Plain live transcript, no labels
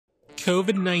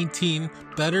COVID-19,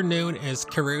 better known as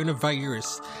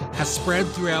coronavirus, has spread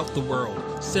throughout the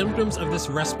world. Symptoms of this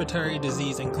respiratory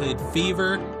disease include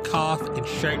fever, cough, and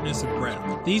shortness of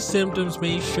breath. These symptoms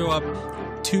may show up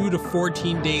 2 to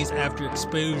 14 days after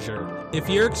exposure. If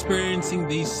you're experiencing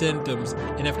these symptoms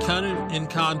and have come in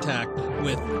contact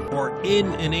with or in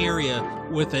an area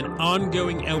with an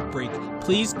ongoing outbreak,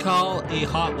 please call a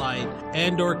hotline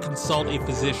and/or consult a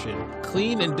physician.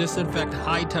 Clean and disinfect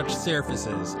high-touch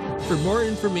surfaces. For more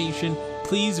information,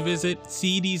 please visit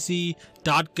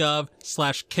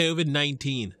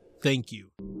cdc.gov/COVID-19. Thank you.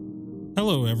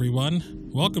 Hello, everyone.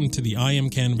 Welcome to the I Am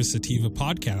Cannabis Sativa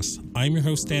podcast. I'm your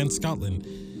host, Dan Scotland.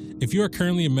 If you are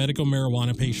currently a medical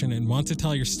marijuana patient and want to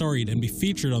tell your story and be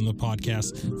featured on the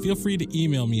podcast, feel free to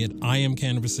email me at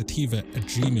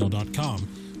iamcannabissativa@gmail.com.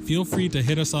 Feel free to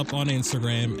hit us up on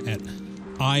Instagram at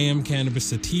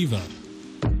iamcannabissativa.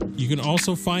 You can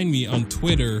also find me on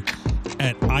Twitter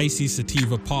at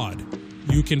ICSativaPod.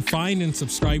 You can find and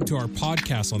subscribe to our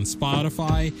podcast on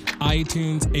Spotify,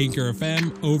 iTunes, Anchor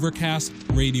FM, Overcast,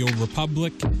 Radio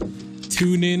Republic,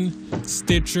 TuneIn,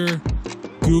 Stitcher,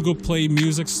 Google Play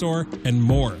Music Store, and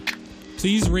more.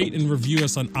 Please rate and review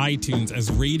us on iTunes,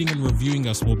 as rating and reviewing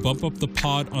us will bump up the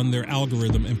pod on their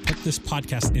algorithm and put this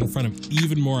podcast in front of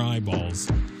even more eyeballs.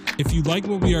 If you like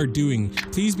what we are doing,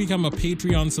 please become a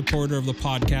Patreon supporter of the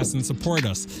podcast and support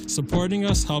us. Supporting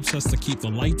us helps us to keep the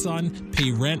lights on,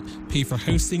 pay rent, pay for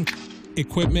hosting,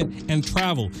 equipment, and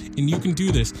travel. And you can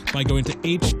do this by going to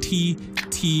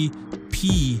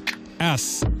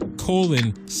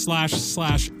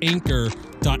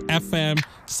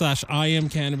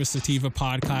https://anchor.fm/iamcannabissativa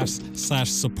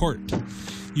podcast/support.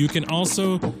 You can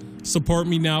also support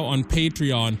me now on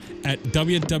Patreon at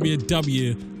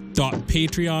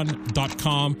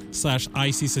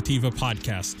www.patreon.com/ICSativa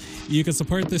podcast. You can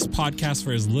support this podcast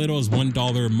for as little as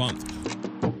 $1 a month.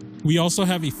 We also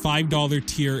have a $5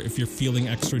 tier if you're feeling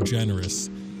extra generous.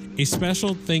 A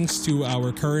special thanks to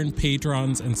our current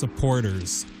patrons and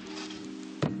supporters.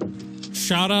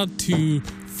 Shout out to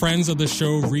friends of the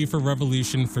show, Reefer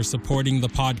Revolution, for supporting the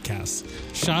podcast.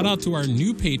 Shout out to our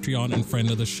new Patreon and friend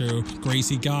of the show,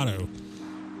 Gracie Gatto.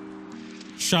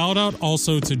 Shout out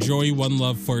also to Joey One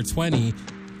Love 420,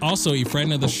 also a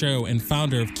friend of the show and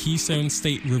founder of Keystone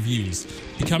State Reviews.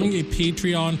 Becoming a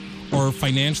Patreon or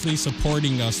financially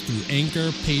supporting us through Anchor,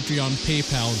 Patreon,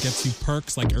 PayPal gets you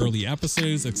perks like early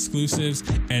episodes, exclusives,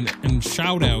 and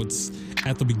shout outs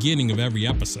at the beginning of every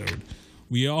episode.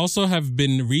 We also have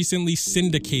been recently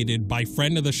syndicated by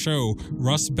friend of the show,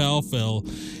 Russ Belfill,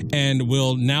 and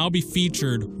will now be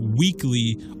featured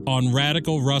weekly on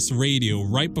Radical Russ Radio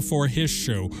right before his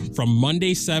show from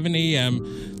Monday 7 a.m.,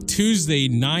 Tuesday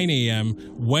 9 a.m.,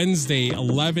 Wednesday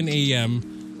 11 a.m.,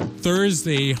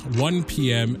 Thursday 1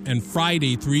 p.m., and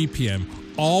Friday 3 p.m.,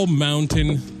 all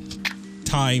mountain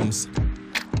times.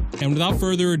 And without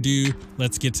further ado,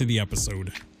 let's get to the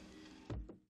episode.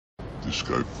 This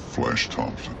guy, Flash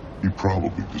Thompson, he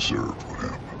probably deserved what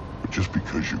happened. But just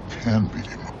because you can beat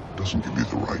him up doesn't give you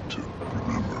the right to.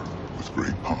 Remember, with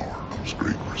great power comes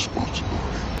great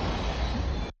responsibility.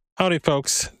 Howdy,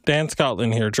 folks. Dan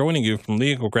Scotland here, joining you from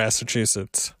Legal,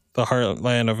 Massachusetts, the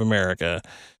heartland of America.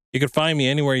 You can find me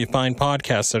anywhere you find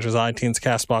podcasts, such as iTunes,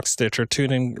 CastBox, Stitcher,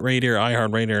 TuneIn Radio,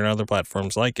 iHeartRadio, and other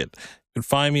platforms like it. You can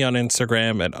find me on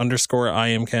Instagram at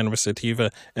 _IamCannabisSativa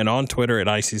and on Twitter at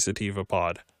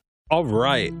ICSativaPod. All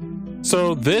right,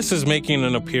 so this is making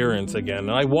an appearance again.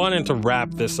 I wanted to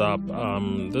wrap this up.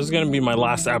 This is going to be my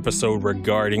last episode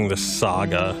regarding the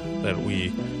saga that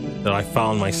I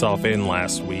found myself in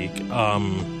last week.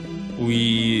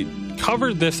 We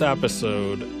covered this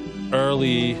episode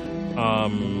early.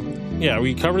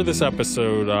 We covered this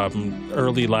episode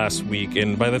early last week,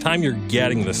 and by the time you're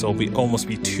getting this, it'll almost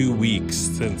be 2 weeks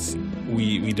since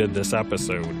we did this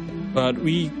episode. But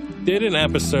we did an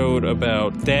episode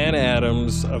about Dan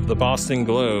Adams of the Boston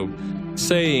Globe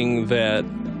saying that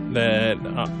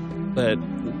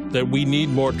we need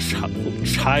more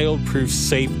child-proof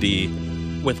safety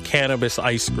with cannabis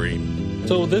ice cream.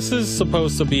 So this is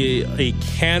supposed to be a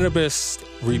cannabis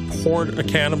reporter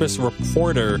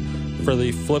for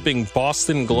the flipping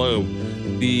Boston Globe,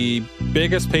 the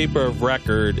biggest paper of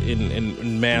record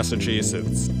in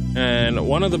Massachusetts, and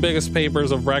one of the biggest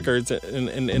papers of records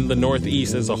in the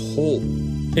Northeast as a whole.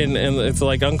 And it's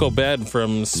like Uncle Ben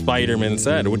from Spider-Man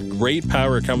said, with great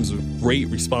power comes with great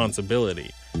responsibility.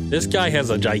 This guy has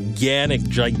a gigantic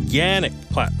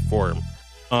platform.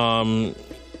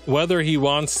 Whether he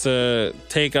wants to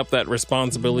take up that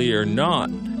responsibility or not,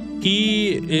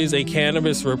 he is a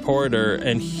cannabis reporter,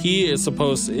 and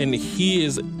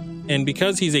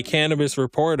because he's a cannabis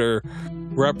reporter,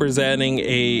 representing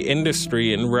a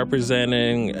industry and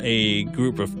representing a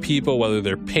group of people, whether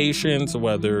they're patients,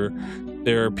 whether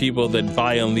they're people that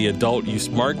buy on the adult use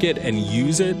market and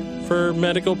use it for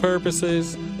medical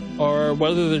purposes, or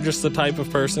whether they're just the type of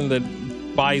person that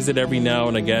buys it every now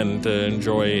and again to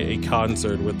enjoy a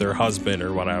concert with their husband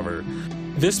or whatever.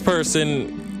 This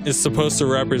person is supposed to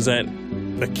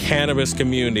represent the cannabis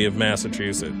community of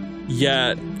Massachusetts.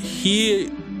 Yet he,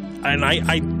 and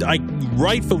I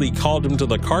rightfully called him to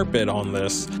the carpet on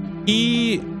this,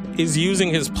 he is using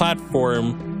his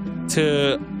platform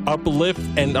to uplift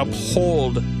and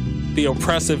uphold the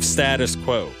oppressive status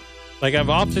quo. Like I've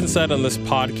often said on this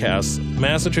podcast,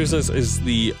 Massachusetts is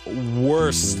the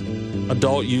worst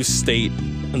adult use state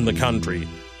in the country.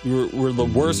 We're the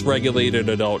worst regulated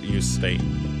adult use state.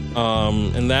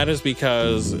 And that is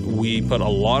because we put a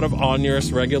lot of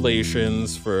onerous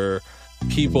regulations for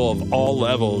people of all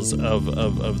levels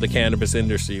of the cannabis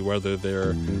industry, whether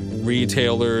they're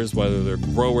retailers, whether they're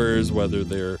growers, whether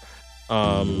they're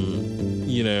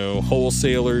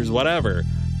wholesalers, whatever.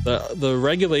 The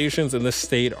regulations in this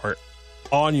state are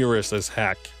onerous as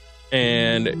heck.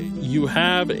 And you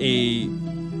have a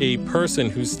person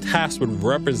who's tasked with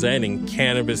representing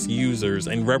cannabis users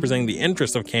and representing the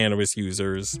interests of cannabis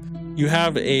users. You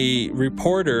have a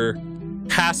reporter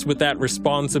tasked with that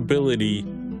responsibility,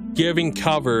 giving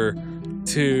cover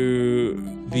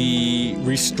to the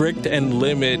restrict and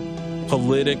limit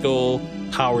political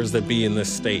powers that be in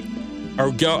this state.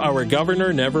 Our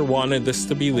governor never wanted this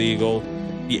to be legal.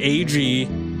 The AG,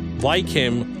 like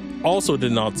him, also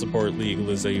did not support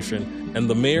legalization, and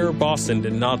the mayor of Boston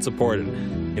did not support it.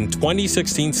 In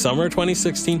 2016, summer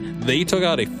 2016, they took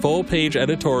out a full-page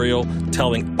editorial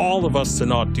telling all of us to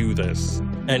not do this.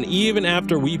 And even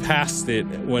after we passed it,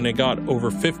 when it got over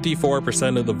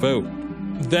 54% of the vote,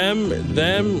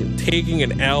 them taking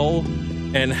an L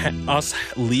and us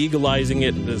legalizing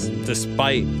it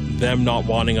despite them not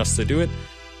wanting us to do it,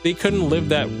 they couldn't live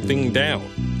that thing down.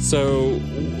 So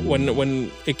when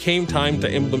it came time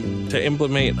to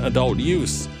implement adult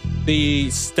use, they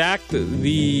stacked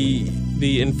the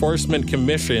enforcement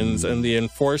commissions and the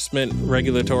enforcement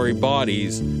regulatory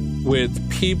bodies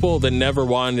with people that never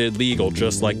wanted it legal,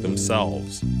 just like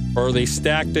themselves. Or they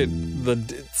stacked the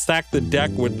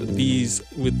deck with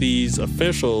these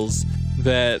officials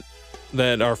that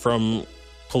are from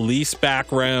police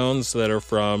backgrounds, that are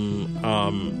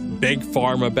from big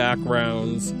pharma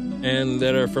backgrounds, and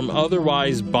that are from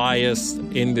otherwise biased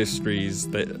industries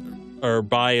that are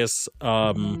biased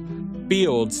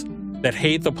fields that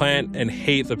hate the plant and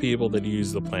hate the people that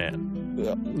use the plant.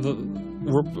 The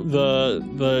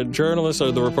journalist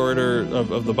or the reporter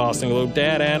of the Boston Globe,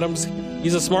 Dan Adams,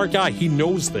 he's a smart guy. He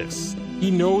knows this. He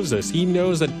knows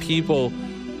that people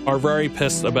are very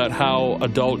pissed about how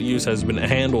adult use has been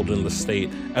handled in the state,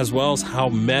 as well as how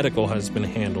medical has been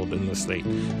handled in the state.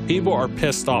 People are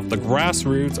pissed off. The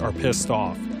grassroots are pissed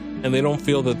off, and they don't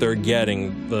feel that they're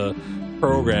getting the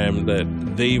program that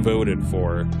they voted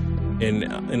for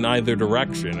in either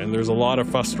direction. And there's a lot of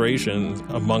frustration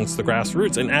amongst the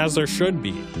grassroots, and as there should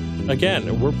be.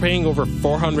 Again, we're paying over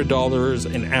 $400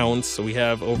 an ounce. So we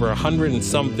have over 100 and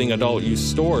something adult use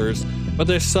stores, but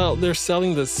they're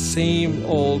selling the same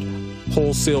old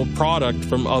wholesale product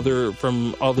from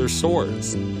other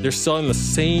stores. They're selling the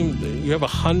same. You have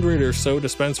 100 or so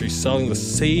dispensaries selling the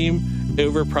same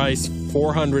overpriced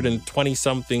 420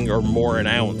 something or more an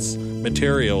ounce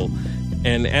material,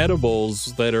 and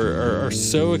edibles that are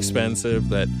so expensive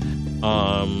that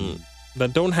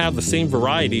don't have the same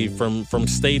variety from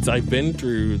states I've been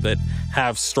through that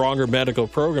have stronger medical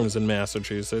programs in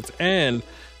Massachusetts and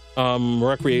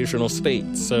recreational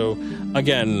states. So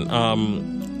again,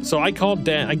 so I called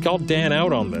Dan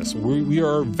out on this. We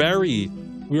are already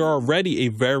a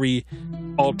very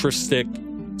ultra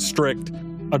strict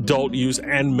adult use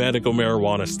and medical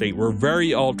marijuana state. We're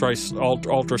very ultra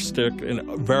strict and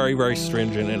very, very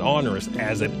stringent and onerous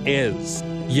as it is.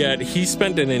 Yet he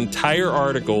spent an entire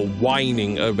article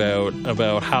whining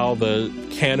about how the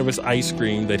cannabis ice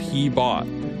cream that he bought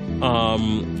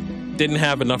didn't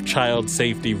have enough child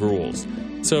safety rules.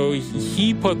 So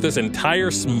he put this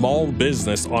entire small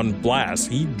business on blast.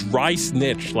 He dry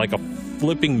snitched like a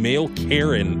flipping male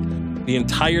Karen the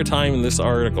entire time in this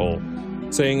article,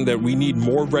 saying that we need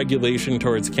more regulation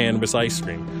towards cannabis ice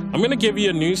cream. I'm going to give you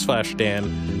a newsflash,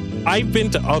 Dan. I've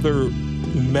been to other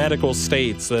medical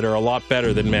states that are a lot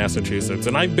better than Massachusetts,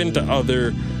 and I've been to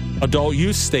other adult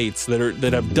use states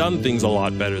that have done things a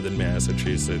lot better than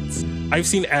Massachusetts. I've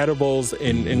seen edibles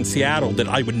in Seattle that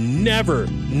I would never,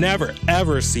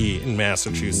 ever see in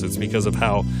Massachusetts because of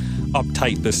how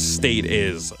uptight this state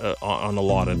is on a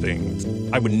lot of things.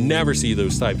 I would never see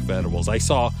those type of edibles. I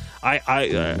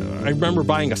remember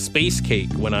buying a space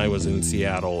cake when I was in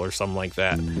Seattle or something like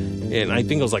that, and I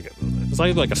think it was like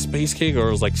a space cake, or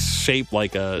it was like shaped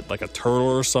like a turtle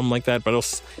or something like that. But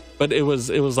it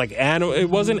was like animal. It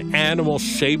wasn't animal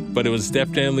shaped, but it was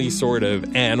definitely sort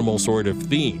of animal sort of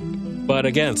themed. But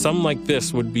again, something like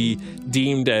this would be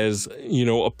deemed as,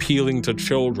 appealing to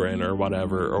children or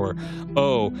whatever, or,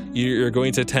 oh, you're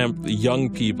going to tempt young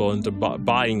people into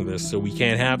buying this, so we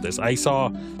can't have this. I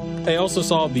also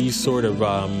saw these sort of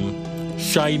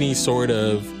shiny sort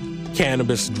of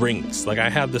cannabis drinks. Like I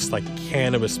had this like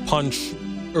cannabis punch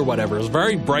or whatever. It was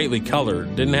very brightly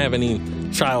colored, didn't have any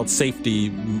child safety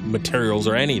materials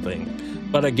or anything.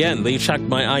 But again, they checked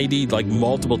my ID like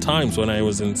multiple times when I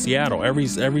was in Seattle.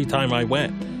 Every time I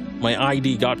went, my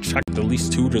ID got checked at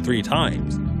least 2 to 3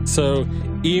 times. So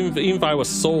even if I was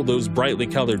sold those brightly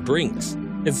colored drinks,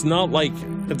 it's not like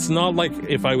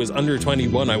if I was under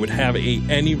 21, I would have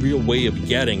any real way of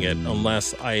getting it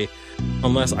unless I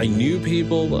knew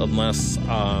people, unless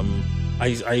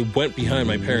I went behind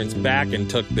my parents' back and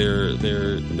took their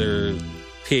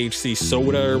THC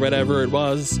soda or whatever it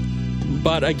was.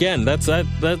 But again, that's a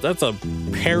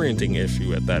parenting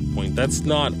issue at that point. That's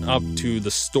not up to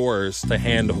the stores to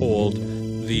handhold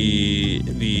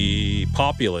the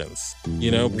populace.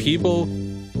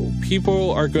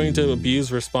 People are going to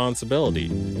abuse responsibility.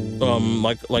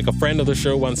 Like a friend of the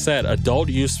show once said, adult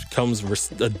use comes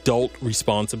adult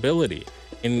responsibility.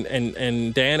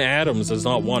 And Dan Adams does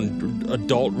not want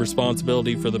adult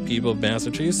responsibility for the people of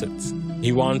Massachusetts.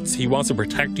 He wants to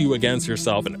protect you against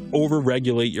yourself and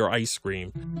overregulate your ice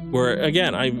cream. Where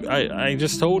again, I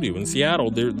just told you in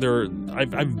Seattle,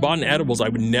 I've bought edibles I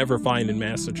would never find in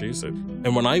Massachusetts.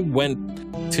 And when I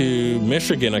went to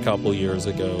Michigan a couple years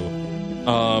ago,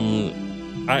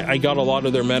 I got a lot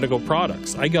of their medical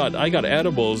products. I got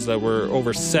edibles that were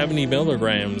over 70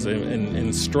 milligrams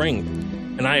in strength.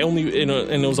 And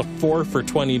it was a 4 for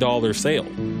 $20 sale.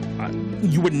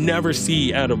 You would never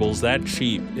see edibles that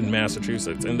cheap in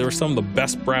Massachusetts, and they were some of the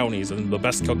best brownies and the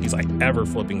best cookies I ever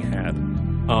flipping had.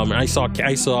 I saw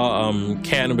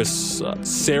cannabis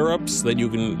syrups that you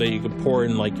could pour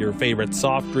in like your favorite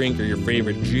soft drink or your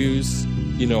favorite juice.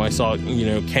 I saw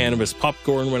cannabis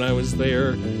popcorn when I was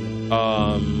there.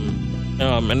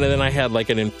 And then I had like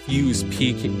an infused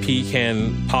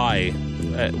pecan pie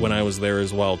when I was there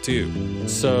as well too.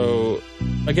 So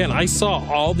again, I saw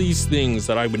all these things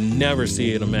that I would never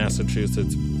see in a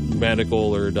Massachusetts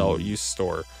medical or adult use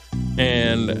store,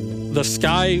 and the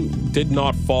sky did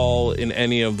not fall in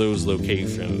any of those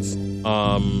locations.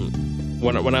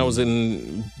 When I was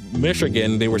in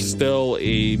Michigan, they were still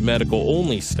a medical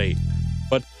only state,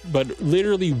 but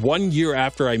literally 1 year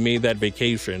after I made that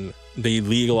vacation, they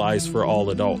legalized for all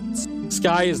adults.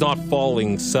 Sky is not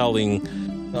falling selling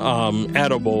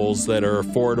edibles that are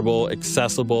affordable,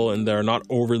 accessible, and they're not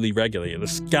overly regulated. The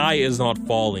sky is not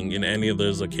falling in any of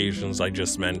those locations I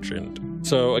just mentioned.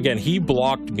 So again, he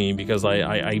blocked me because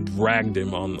I dragged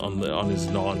him on his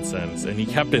nonsense, and he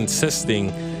kept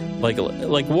insisting. Like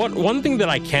one thing that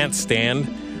I can't stand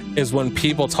is when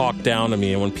people talk down to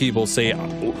me and when people say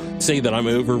that I'm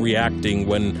overreacting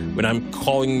when I'm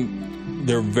calling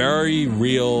their very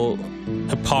real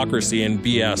hypocrisy and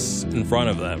BS in front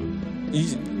of them.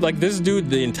 Like this dude,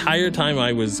 the entire time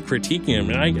I was critiquing him,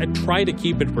 and I tried to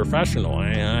keep it professional.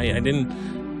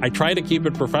 I tried to keep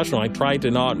it professional. I tried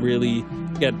to not really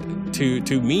get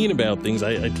too mean about things.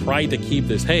 I tried to keep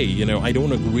this, hey, I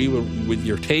don't agree with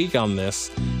your take on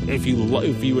this. If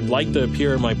you would like to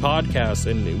appear in my podcast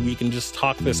and we can just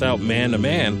talk this out man to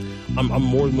man, I'm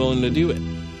more than willing to do it.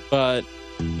 But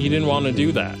he didn't want to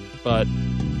do that. But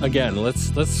again,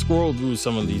 let's scroll through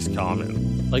some of these comments.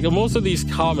 Like most of these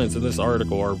comments in this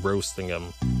article are roasting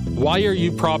him. Why are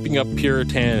you propping up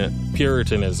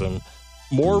Puritanism?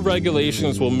 More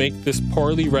regulations will make this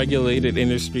poorly regulated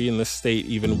industry in the state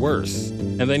even worse.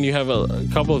 And then you have a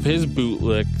couple of his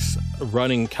bootlicks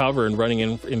running cover and running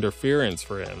interference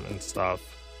for him and stuff.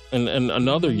 And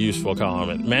another useful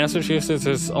comment, Massachusetts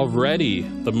is already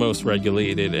the most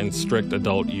regulated and strict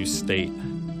adult use state.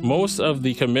 Most of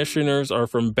the commissioners are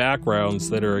from backgrounds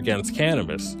that are against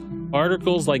cannabis.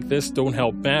 Articles like this don't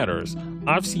help matters.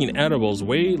 I've seen edibles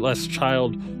way less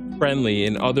child-friendly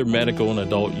in other medical and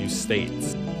adult use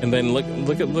states. And then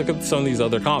look at some of these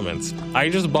other comments. I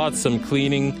just bought some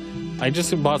cleaning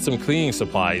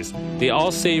supplies. They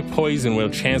all say poison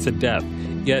with a chance of death,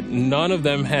 yet none of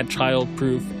them had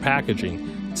child-proof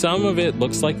packaging. Some of it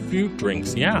looks like fruit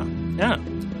drinks. Yeah.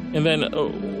 And then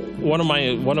one of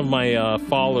my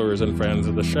followers and friends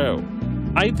of the show,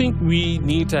 I think we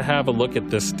need to have a look at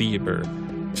this deeper.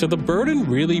 Should the burden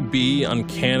really be on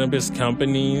cannabis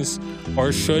companies,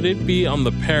 or should it be on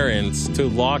the parents to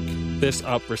lock this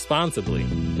up responsibly?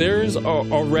 There's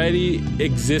already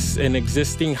exists an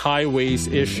existing high waste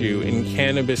issue in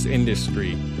cannabis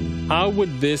industry. How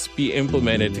would this be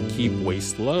implemented to keep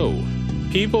waste low?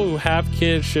 People who have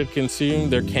kids should consume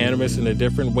their cannabis in a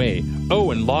different way.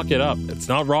 Oh, and lock it up. It's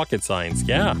not rocket science.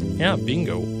 Yeah,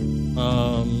 bingo.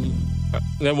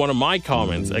 Then one of my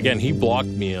comments, again, he blocked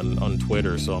me on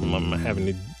Twitter, so I'm having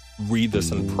to read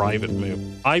this in private mode.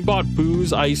 I bought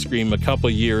booze ice cream a couple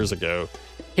years ago.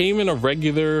 Came in a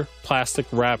regular plastic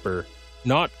wrapper,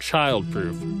 not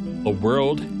childproof. The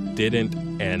world didn't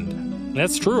end. And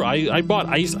that's true. I bought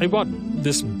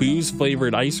this booze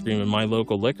flavored ice cream in my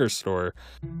local liquor store,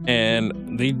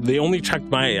 and they only checked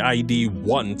my ID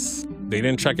once. They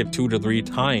didn't check it 2 to 3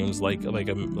 times like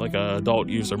a adult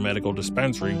use or medical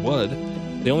dispensary would.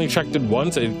 They only checked it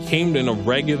once. It came in a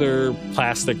regular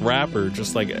plastic wrapper,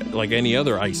 just like any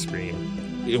other ice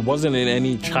cream. It wasn't in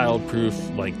any childproof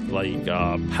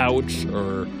pouch,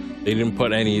 or they didn't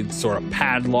put any sort of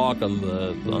padlock on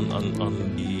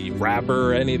the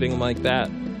wrapper or anything like that.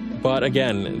 But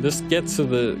again, this gets to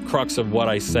the crux of what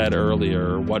I said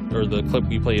earlier, or the clip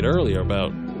we played earlier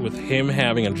about with him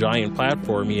having a giant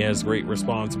platform, he has great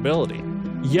responsibility.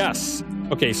 Yes.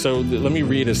 Okay, so let me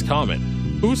read his comment.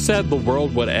 Who said the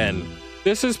world would end?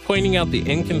 This is pointing out the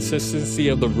inconsistency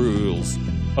of the rules,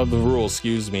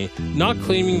 not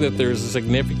claiming that there's a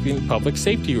significant public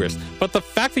safety risk. But the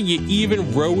fact that you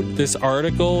even wrote this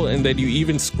article and that you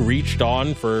even screeched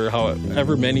on for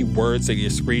however many words that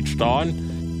you screeched on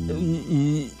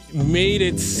made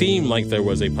it seem like there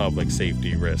was a public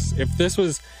safety risk. If this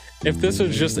was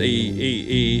just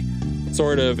a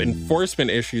sort of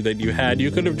enforcement issue that you had, you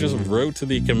could have just wrote to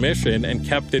the commission and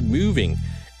kept it moving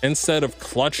instead of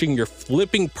clutching your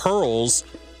flipping pearls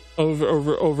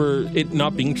over it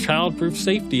not being childproof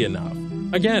safety enough.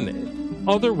 Again,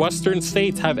 other Western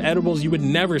states have edibles you would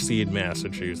never see in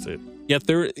Massachusetts. Yet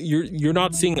you're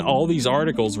not seeing all these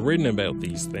articles written about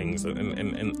these things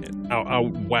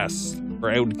out west or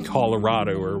out in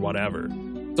Colorado or whatever.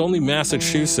 It's only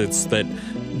Massachusetts that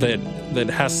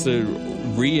has to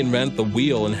reinvent the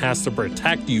wheel and has to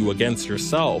protect you against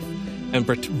yourself and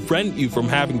prevent you from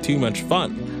having too much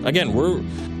fun. Again,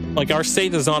 our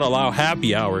state does not allow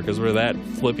happy hour because we're that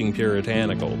flipping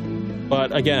puritanical.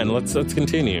 But again, let's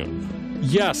continue.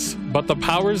 Yes, but the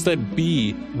powers that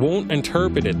be won't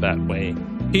interpret it that way.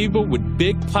 People with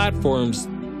big platforms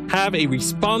have a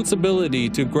responsibility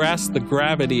to grasp the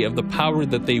gravity of the power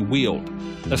that they wield.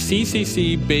 The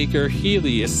CCC, Baker,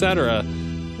 Healy, etc.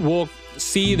 will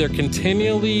see their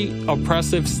continually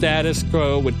oppressive status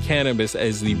quo with cannabis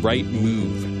as the right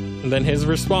move. And then his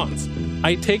response.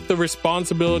 I take the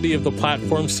responsibility of the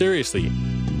platform seriously.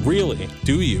 Really?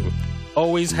 Do you?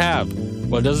 Always have.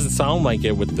 Well, it doesn't sound like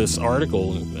it with this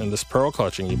article and this pearl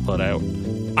clutching you put out.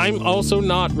 I'm also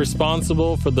not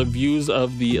responsible for the views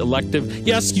of the elective.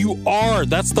 Yes, you are.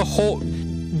 That's the whole.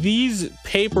 These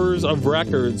papers of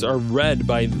records are read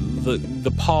by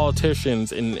the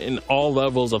politicians in all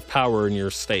levels of power in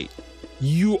your state.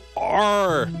 You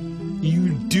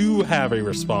do have a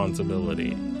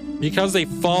responsibility. Because they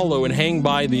follow and hang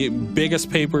by the biggest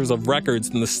papers of records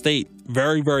in the state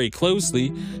very, very closely,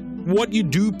 what you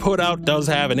do put out does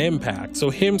have an impact. So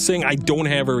him saying, I don't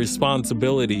have a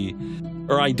responsibility,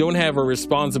 or I don't have a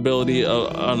responsibility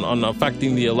on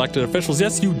affecting the elected officials.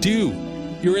 Yes, you do.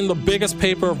 You're in the biggest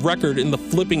paper of record in the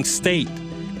flipping state.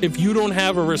 If you don't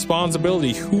have a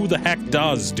responsibility, who the heck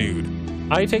does, dude?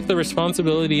 I take the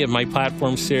responsibility of my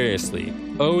platform seriously.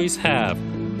 Always have.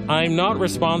 I'm not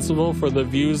responsible for the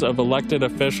views of elected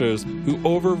officials who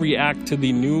overreact to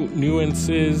the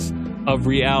nuances of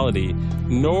reality,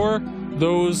 nor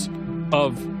those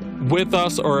of with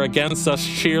us or against us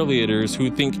cheerleaders who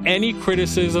think any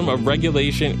criticism of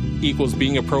regulation equals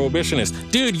being a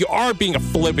prohibitionist. Dude, you are being a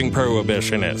flipping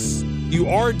prohibitionist. You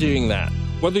are doing that.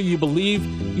 Whether you believe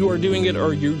you are doing it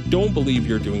or you don't believe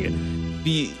you're doing it.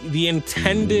 The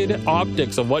intended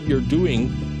optics of what you're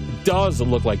doing does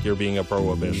look like you're being a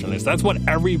prohibitionist. That's what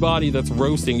everybody that's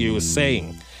roasting you is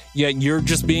saying. Yet you're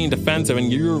just being defensive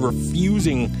and you're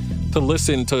refusing to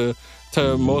listen to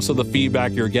most of the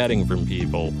feedback you're getting from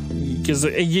people. Because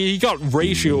he got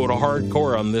ratioed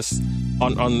hardcore on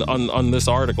this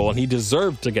article, and he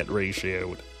deserved to get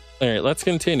ratioed. All right, let's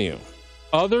continue.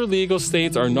 Other legal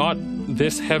states are not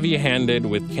this heavy-handed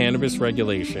with cannabis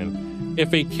regulation.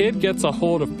 If a kid gets a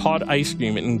hold of pot ice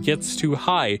cream and gets too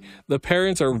high, the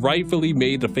parents are rightfully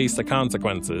made to face the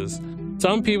consequences.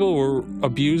 Some people will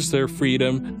abuse their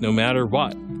freedom no matter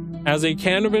what. As a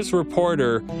cannabis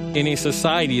reporter in a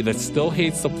society that still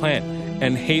hates the plant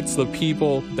and hates the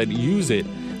people that use it,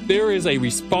 there is a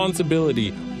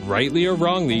responsibility, rightly or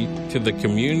wrongly, to the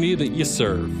community that you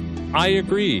serve. I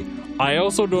agree. I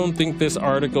also don't think this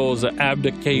article is an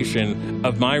abdication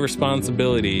of my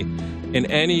responsibility in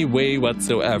any way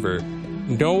whatsoever.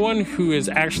 No one who has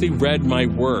actually read my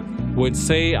work would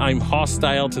say I'm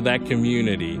hostile to that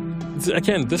community.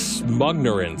 Again, this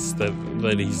smugnerance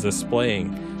that he's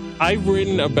displaying. I've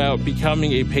written about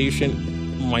becoming a patient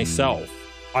myself.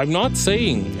 I'm not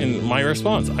saying, in my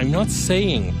response, I'm not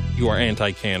saying you are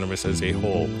anti-cannabis as a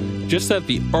whole, just that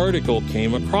the article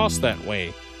came across that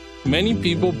way. Many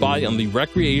people buy on the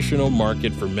recreational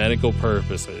market for medical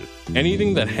purposes.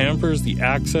 Anything that hampers the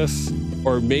access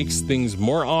or makes things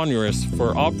more onerous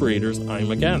for operators,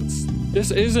 I'm against. This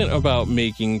isn't about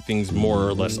making things more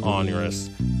or less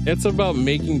onerous. It's about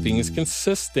making things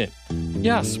consistent.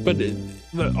 Yes, but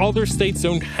the other states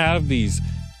don't have these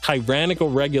tyrannical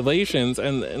regulations,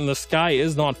 and the sky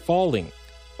is not falling.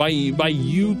 By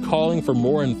you calling for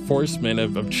more enforcement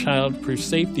of child-proof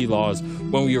safety laws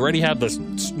when we already have the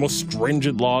most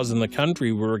stringent laws in the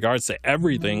country with regards to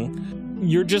everything,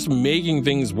 you're just making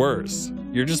things worse.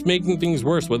 You're just making things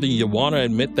worse, whether you want to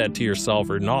admit that to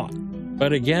yourself or not.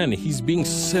 But again, he's being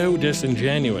so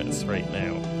disingenuous right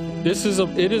now.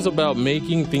 It is about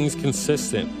making things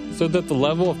consistent so that the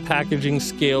level of packaging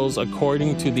scales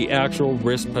according to the actual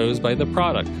risk posed by the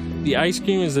product. The ice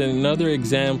cream is another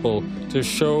example to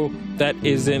show that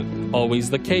isn't always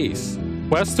the case.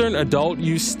 Western adult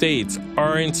use states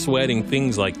aren't sweating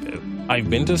things like this. I've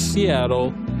been to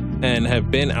Seattle and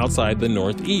have been outside the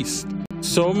Northeast.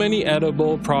 So many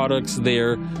edible products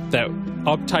there that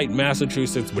uptight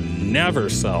Massachusetts would never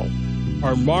sell.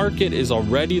 Our market is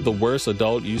already the worst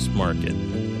adult use market.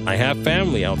 I have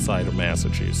family outside of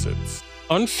Massachusetts.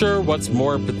 Unsure what's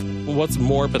more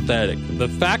pathetic, the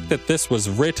fact that this was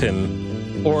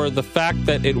written or the fact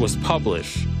that it was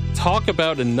published. Talk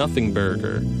about a nothing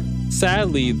burger.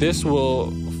 Sadly, this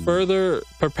will further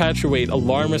perpetuate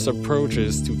alarmist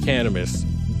approaches to cannabis.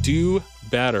 Do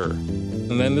better.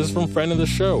 And then this is from friend of the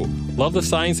show. Love the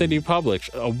science that you published.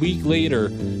 A week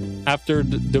later, after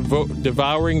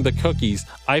devouring the cookies,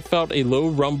 I felt a low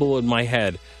rumble in my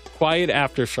head. Quiet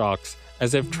aftershocks,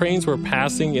 as if trains were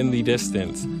passing in the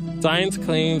distance. Science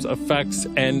claims effects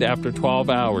end after 12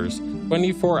 hours.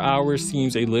 24 hours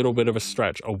seems a little bit of a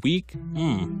stretch. A week?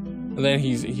 And then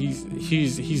he's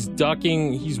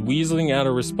ducking, he's weaseling out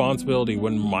of responsibility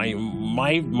when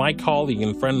my colleague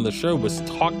and friend of the show was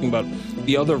talking about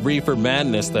the other reefer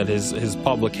madness that his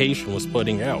publication was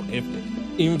putting out,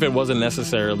 even if it wasn't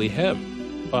necessarily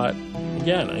him. But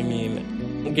again, I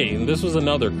mean, okay, and this was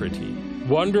another critique.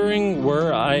 Wondering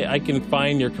where I can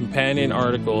find your companion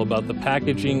article about the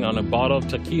packaging on a bottle of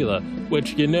tequila,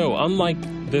 which, you know, unlike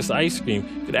this ice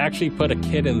cream, could actually put a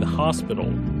kid in the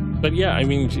hospital. But yeah, I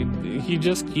mean, he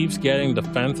just keeps getting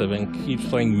defensive and keeps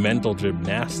playing mental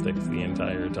gymnastics the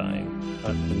entire time.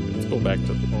 Let's go back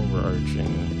to the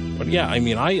overarching. But yeah, I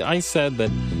mean, I said that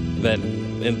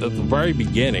in the very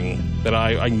beginning that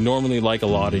I normally like a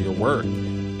lot of your work,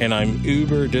 and I'm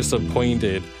uber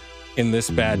disappointed in this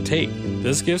bad take.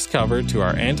 This gives cover to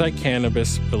our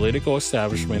anti-cannabis political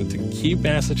establishment to keep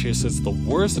Massachusetts the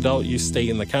worst adult use state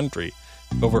in the country.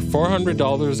 Over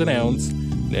 $400 an ounce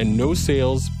and no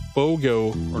sales,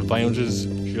 BOGO, or lounges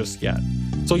just yet.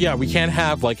 So yeah, we can't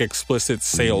have like explicit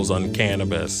sales on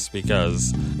cannabis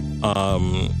because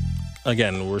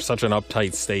again, we're such an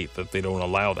uptight state that they don't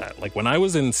allow that. Like when I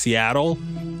was in Seattle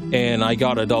and I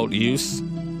got adult use,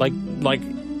 like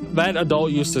that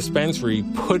adult use dispensary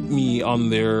put me on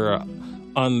their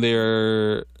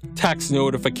text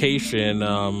notification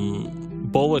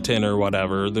bulletin or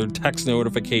whatever, their text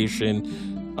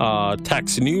notification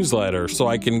text newsletter, so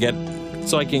I can get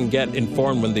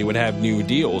informed when they would have new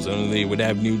deals and they would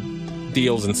have new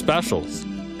deals and specials.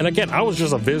 And again, I was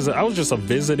just a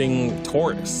visiting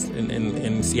tourist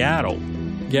in Seattle.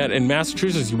 Yet in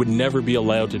Massachusetts, you would never be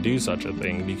allowed to do such a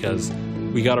thing because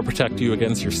we got to protect you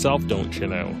against yourself, don't you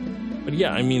know? But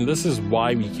yeah, I mean, this is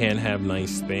why we can't have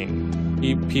nice things.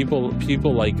 People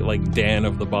like Dan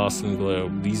of the Boston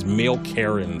Globe, these male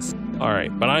Karens. All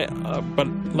right, but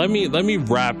let me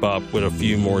wrap up with a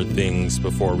few more things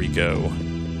before we go.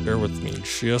 Bear with me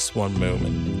just one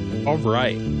moment. All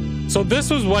right. So this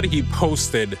was what he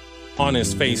posted on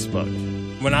his Facebook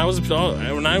when I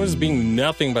was being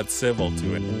nothing but civil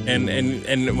to it.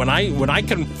 And when I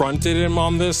confronted him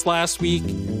on this last week,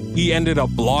 he ended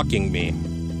up blocking me.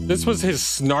 This was his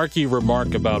snarky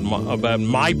remark about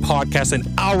my podcast and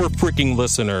our freaking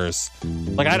listeners.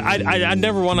 Like, I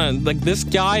never want to, like, this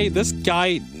guy,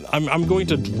 I'm going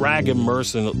to drag him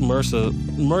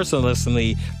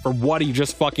mercilessly for what he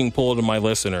just fucking pulled to my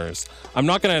listeners. I'm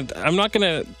not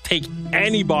gonna take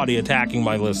anybody attacking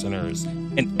my listeners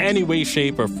in any way,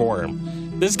 shape, or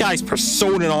form. This guy's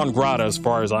persona non grata as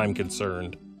far as I'm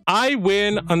concerned. I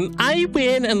win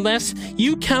unless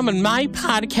you come on my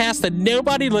podcast that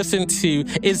nobody listened to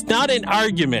is not an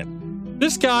argument.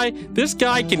 This guy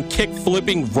can kick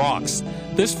flipping rocks.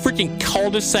 This freaking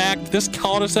cul-de-sac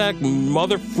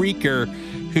mother freaker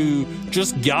who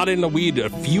just got in the weed a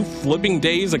few flipping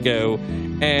days ago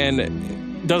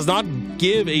and does not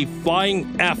give a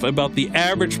flying F about the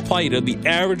average plight of the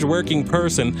average working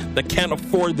person that can't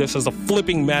afford this as a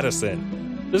flipping medicine.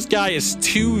 This guy is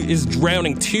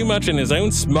drowning too much in his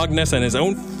own smugness and his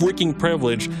own freaking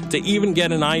privilege to even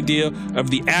get an idea of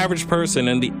the average person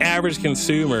and the average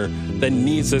consumer that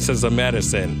needs this as a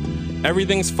medicine.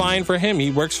 Everything's fine for him.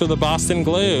 He works for the Boston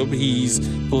Globe. He's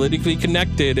politically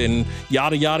connected and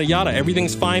yada, yada, yada.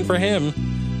 Everything's fine for him.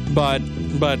 But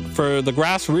for the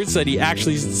grassroots that he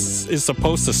actually is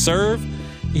supposed to serve,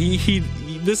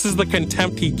 this is the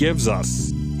contempt he gives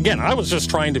us. Again, I was just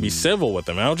trying to be civil with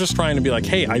him. I was just trying to be like,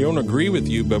 hey, I don't agree with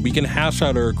you, but we can hash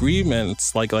out our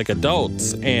agreements like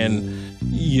adults, and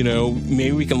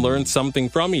maybe we can learn something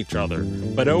from each other.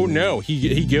 But oh no,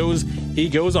 he goes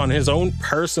on his own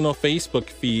personal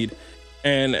Facebook feed,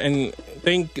 and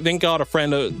thank God a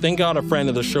friend of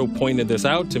the show pointed this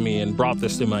out to me and brought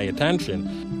this to my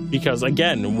attention. Because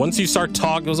again, once you start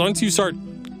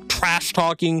trash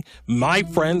talking my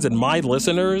friends and my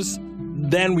listeners,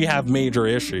 then we have major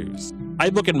issues. I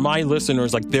look at my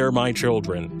listeners like they're my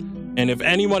children. And if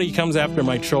anybody comes after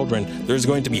my children, there's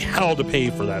going to be hell to pay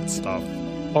for that stuff.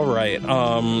 All right.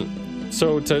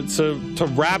 So to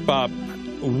wrap up,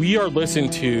 we are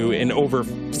listened to in over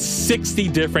 60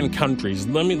 different countries.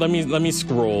 Let me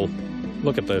scroll.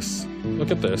 Look at this. Look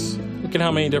at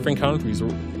how many different countries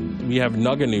we have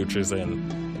Nugganooches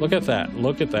in. Look at that.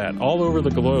 All over the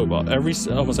globe,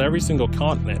 almost every single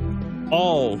continent.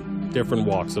 All different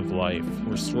walks of life.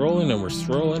 We're scrolling and we're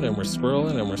scrolling and we're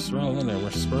scrolling and we're scrolling and we're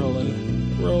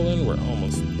scrolling. We're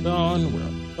almost done. We're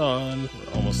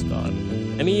almost done.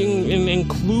 And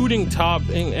including top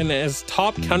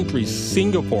countries,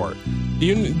 Singapore. Do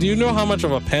you know how much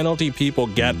of a penalty people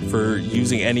get for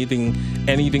using anything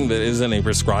that isn't a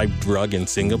prescribed drug in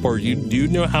Singapore? Do you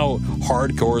know how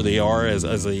hardcore they are as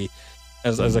a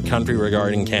country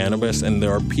regarding cannabis? And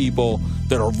there are people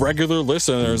that are regular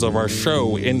listeners of our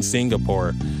show in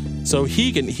Singapore. So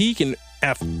he can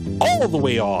F all the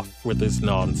way off with this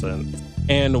nonsense.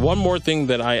 And one more thing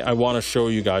that I want to show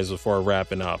you guys before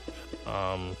wrapping up.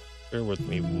 Bear with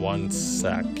me one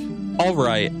sec. All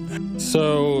right.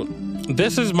 So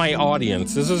this is my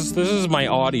audience. This is my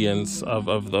audience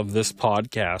of this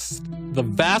podcast. The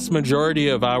vast majority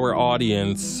of our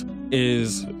audience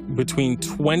is between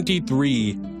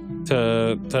 23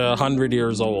 to 100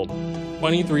 years old.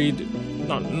 23,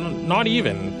 not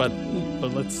even, but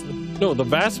the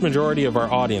vast majority of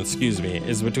our audience,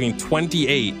 is between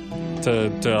 28 to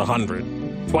 100.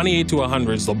 28 to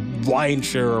 100 is the wide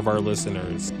share of our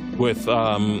listeners, with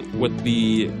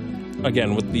the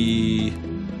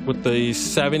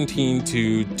 17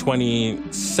 to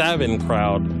 27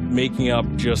 crowd making up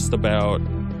just about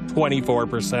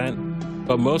 24%.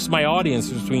 But most of my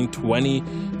audience is between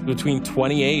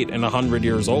 28 and 100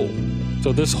 years old.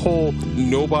 So this whole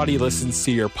nobody listens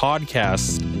to your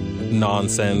podcast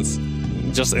nonsense,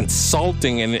 just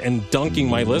insulting and dunking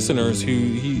my listeners who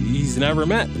he's never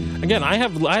met. Again, I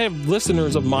have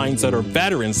listeners of mine that are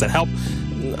veterans that help,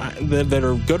 that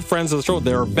are good friends of the show.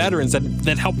 There are veterans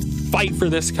that help fight for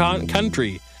this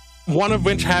country. One of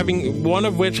which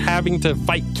having to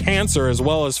fight cancer as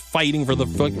well as fighting for the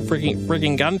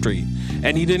freaking country,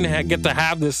 and he didn't get to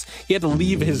have this. He had to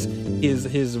leave his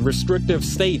restrictive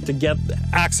state to get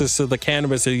access to the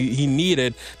cannabis that he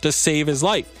needed to save his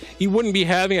life. He wouldn't be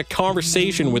having a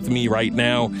conversation with me right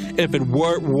now if it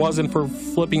wasn't for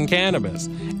flipping cannabis.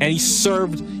 And he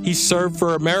served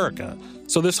for America.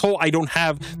 So this whole I don't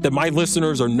have that my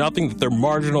listeners are nothing, that they're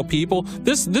marginal people.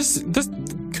 This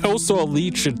coastal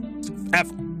elite should F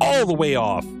all the way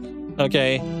off.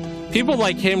 Okay, people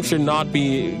like him should not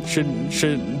be in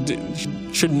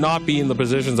the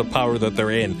positions of power that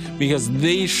they're in, because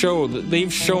they've shown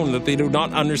that they do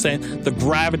not understand the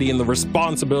gravity and the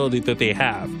responsibility that they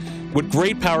have. With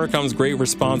great power comes great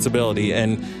responsibility,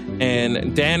 and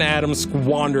Dan Adams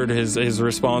squandered his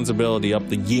responsibility up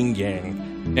the yin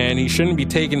yang. And he shouldn't be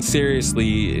taken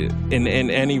seriously in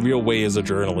any real way as a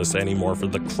journalist anymore for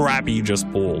the crap he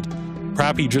just pulled.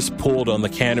 Crap he just pulled on the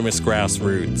cannabis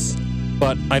grassroots.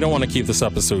 But I don't want to keep this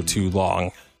episode too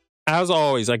long. As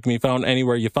always, I can be found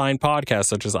anywhere you find podcasts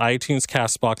such as iTunes,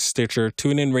 CastBox, Stitcher,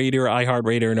 TuneIn Radio,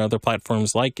 iHeartRadio, and other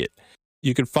platforms like it.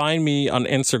 You can find me on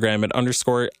Instagram at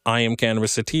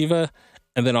 _IamCannabisSativa,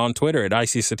 and then on Twitter at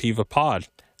ICSativaPod.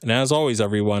 And as always,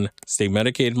 everyone, stay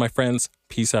medicated, my friends.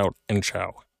 Peace out and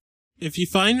ciao. If you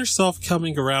find yourself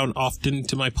coming around often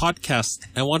to my podcast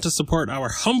and want to support our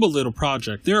humble little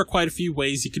project, there are quite a few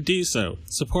ways you could do so.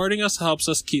 Supporting us helps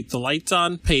us keep the lights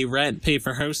on, pay rent, pay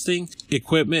for hosting,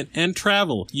 equipment, and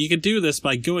travel. You can do this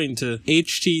by going to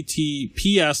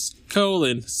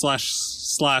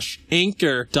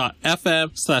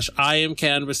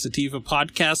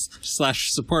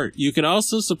https://anchor.fm/IamCannabisSativa/support. You can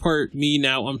also support me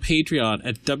now on Patreon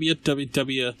at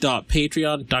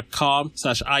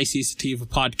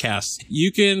www.patreon.com/ICSativapodcast.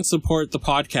 You can support the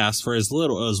podcast for as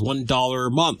little as $1 a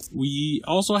month. We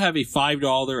also have a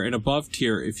 $5 and above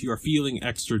tier if you are feeling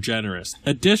extra generous.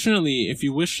 Additionally, if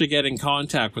you wish to get in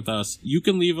contact with us, you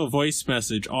can leave a voice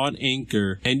message on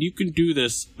Anchor, and you can do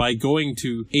this by going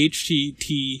to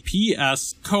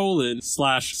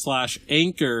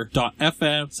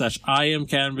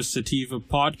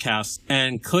https://anchor.fm/IamCannabisSativapodcast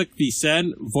and click the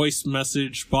send voice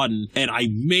message button, and I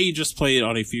may just play it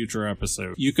on a future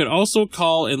episode. You can also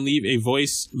call and leave a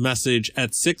voice message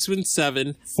at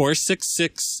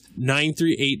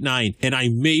 617-466-9389, and I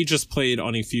may just play it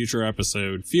on a future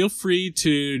episode. Feel free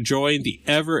to join the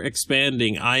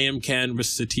ever-expanding I Am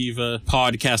Cannabis Sativa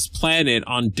podcast planet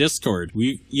on Discord.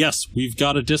 We've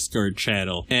got a Discord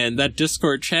channel, and that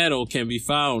Discord channel can be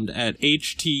found at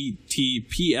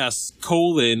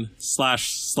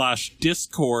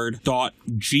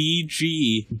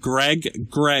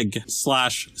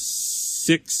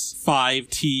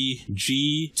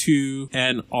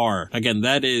Again,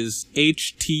 that is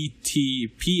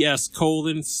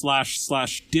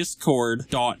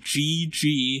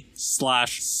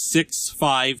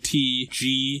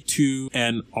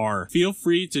https://discord.gg/65tg2nr. Feel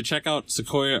free to check out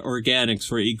Sequoia Organics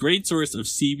for a great source of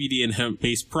CBD and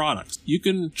hemp-based products. You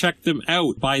can check them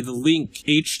out by the link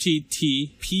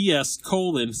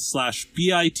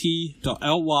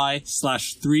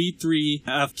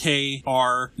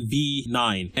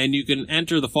https://bit.ly/33fkrv9, and you can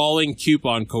enter the following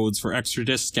coupon codes for extra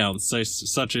discounts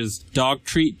such as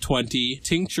DogTreat20,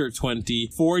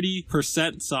 Tincture20,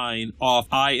 40% off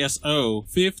ISO,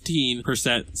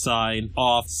 15%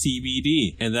 off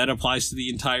CBD, and that applies to the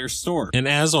entire store. And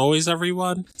as always,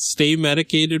 everyone, stay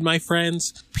medicated, my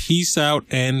friends. Peace out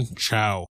and ciao.